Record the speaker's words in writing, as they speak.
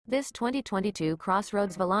This 2022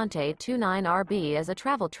 CrossRoads Volante 29RB is a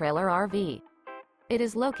travel trailer RV. It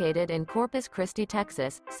is located in Corpus Christi,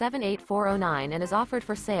 Texas, 78409 and is offered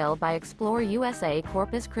for sale by ExploreUSA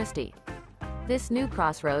Corpus Christi. This new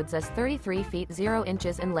CrossRoads is 33 feet 0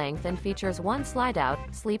 inches in length and features 1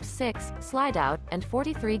 slide-out, sleeps 6, slide-out, and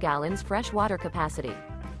 43 gallons fresh water capacity.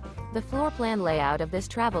 The floor plan layout of this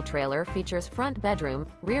travel trailer features front bedroom,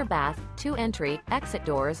 rear bath, 2 entry, exit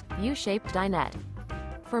doors, U-shaped dinette.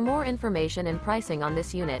 For more information and pricing on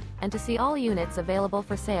this unit, and to see all units available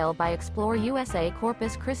for sale by ExploreUSA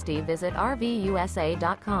Corpus Christi, visit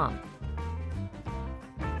RVUSA.com.